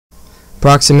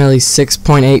Approximately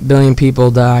 6.8 billion people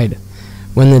died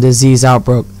when the disease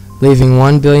outbroke, leaving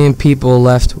 1 billion people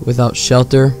left without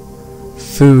shelter,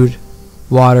 food,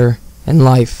 water, and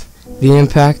life. The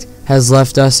impact has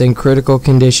left us in critical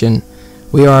condition.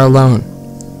 We are alone.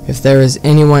 If there is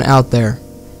anyone out there,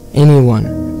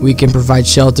 anyone, we can provide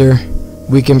shelter,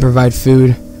 we can provide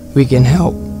food, we can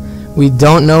help. We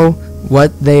don't know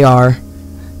what they are,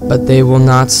 but they will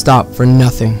not stop for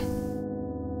nothing.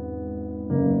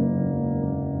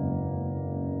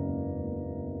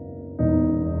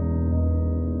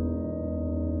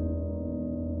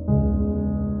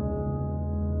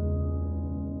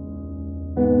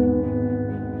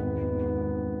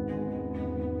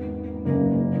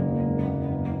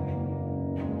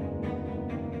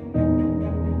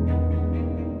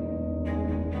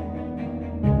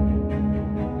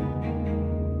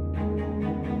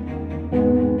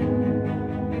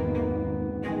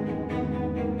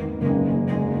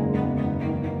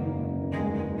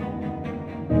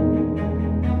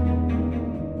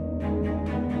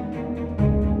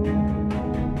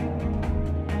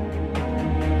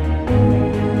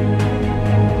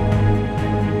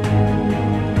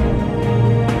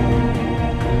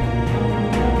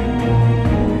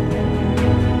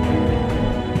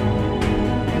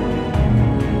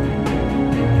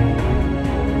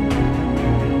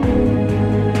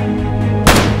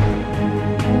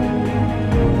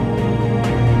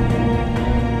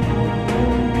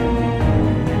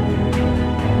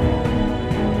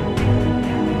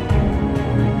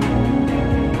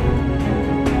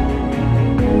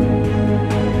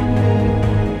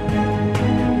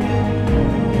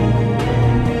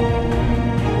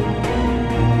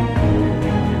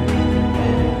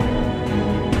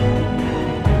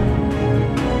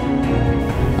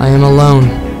 I am alone.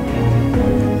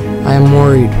 I am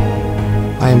worried.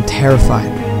 I am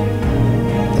terrified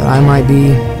that I might be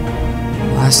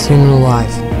the last human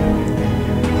alive.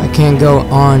 I can't go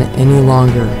on any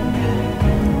longer.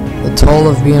 The toll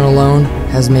of being alone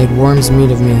has made worms meat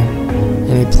of me,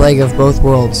 and a plague of both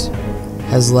worlds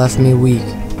has left me weak.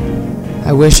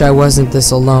 I wish I wasn't this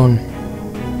alone.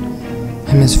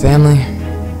 I miss family.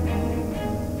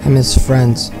 I miss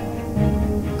friends.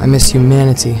 I miss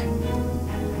humanity.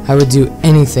 I would do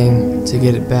anything to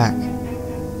get it back.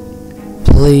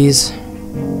 Please,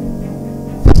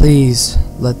 please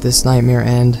let this nightmare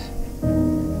end.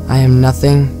 I am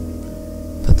nothing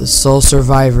but the sole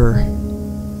survivor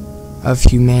of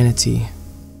humanity.